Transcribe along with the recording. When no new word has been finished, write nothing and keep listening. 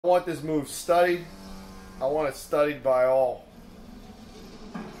I want this move studied. I want it studied by all.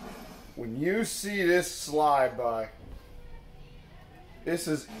 When you see this slide by, this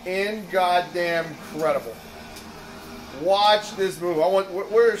is goddamn incredible. Watch this move. I want.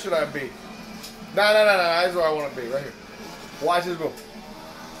 Where should I be? No. That's where I want to be. Right here. Watch this move.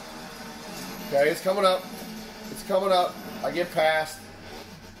 Okay, it's coming up. It's coming up. I get past.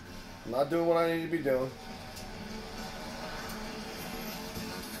 I'm not doing what I need to be doing.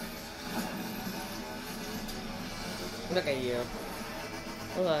 Look at you.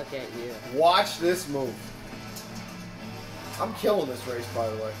 Look at you. Watch this move. I'm killing this race, by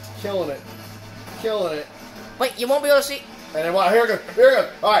the way. Killing it. Killing it. Wait, you won't be able to see. And then watch. Here it goes. Here it goes.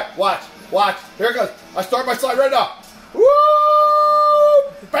 All right, watch. Watch. Here it goes. I start my slide right now. Woo!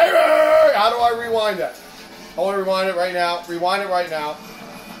 Baby! How do I rewind that? I want to rewind it right now. Rewind it right now.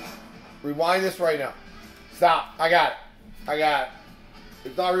 Rewind this right now. Stop. I got it. I got it.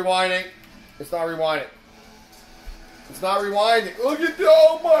 It's not rewinding. It's not rewinding. It's not rewinding. Look at that.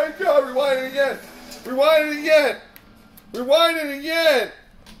 Oh my God. Rewind it again. Rewind it again. Rewind it again.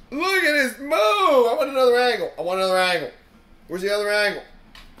 Look at this move. I want another angle. I want another angle. Where's the other angle?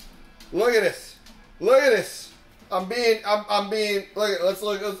 Look at this. Look at this. I'm being, look at,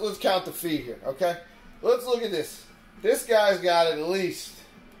 let's count the feet here, okay? Let's look at this. This guy's got at least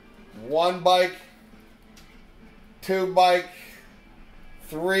one bike, two bike,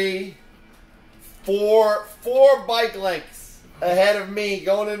 three, four bike lengths ahead of me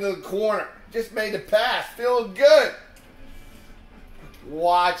going into the corner. Just made the pass. Feeling good.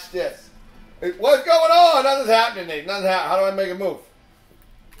 Watch this. What's going on? Nothing's happening, Nate. Nothing's happening. How do I make a move?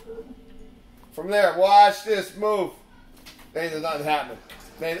 From there, watch this move. Nate, there's nothing happening.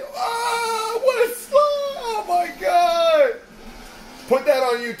 Nate, oh, what a slide. Oh, my God. Put that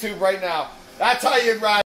on YouTube right now. That's how you ride.